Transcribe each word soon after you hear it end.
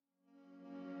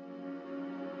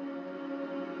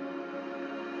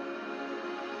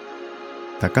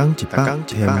逐工一百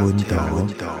天文图，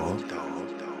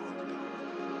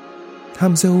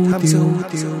探索宇宙。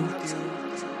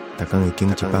逐工会经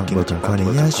一百无同款的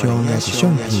影像也是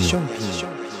相片，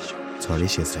带你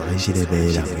熟悉认识个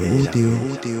迷人的宇宙。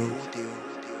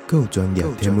还有专业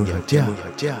天文学者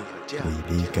为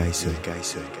你解说。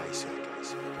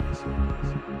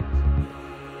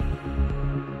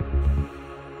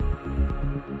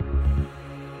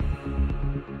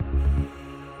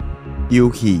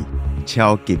游戏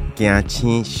超级行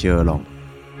星相挵，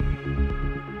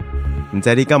毋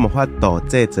知你敢有法度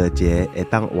制作一个会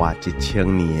当活1000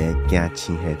年的行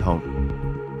星系统？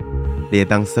你会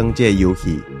当算这个游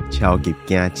戏超级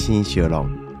行星相挵，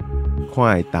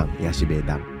看会当也是袂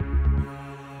当。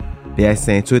你爱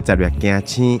生出10粒行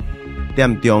星，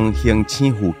点中行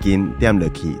星附近点落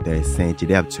去，就会生一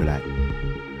粒出来。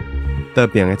倒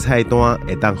边的菜单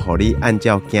会当予你按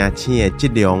照行星的质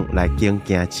量来拣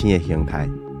行星的形态，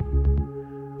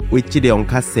为质量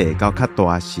较细到较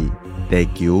大是地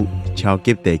球、超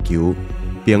级地球、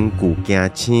冰巨行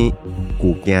星、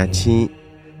巨行星、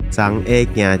棕 A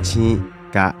行星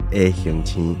甲 A 行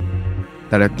星。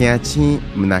逐粒行星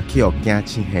毋若去互行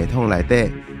星系统内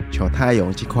底像太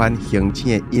阳这款行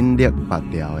星的引力拔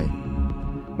掉的，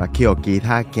嘛去互其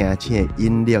他行星的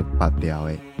引力拔掉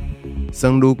的。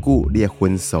算愈久，你的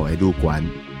分数会愈悬，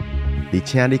而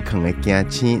且你放的行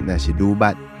星若是愈密，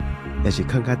也是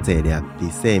放较侪粒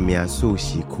伫生命数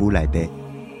时区内底，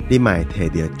你嘛会摕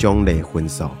到奖励分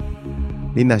数。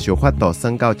你若是有法度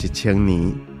算到1000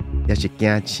年，也是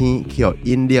行星去互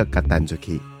引力甲弹出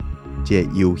去，这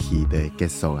个游戏就会结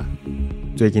束啊！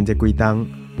最近这几冬，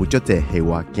有足侪系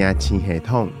外行星系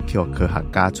统去互科学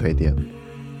家找到，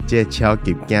这个超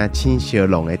级行星相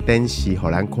挵的展示，互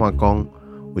咱看讲。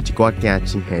有一寡行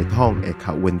星系统会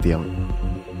较稳定。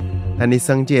但你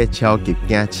算这个超级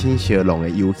行星相挵的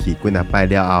游戏几若摆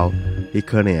了后，你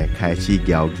可能会开始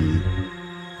犹豫。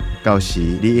到时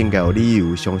你应该有理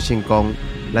由相信讲，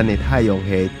咱的太阳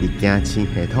系伫行星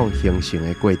系统形成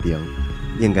的过程，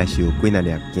应该是有几若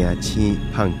粒行星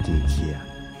碰见去啊。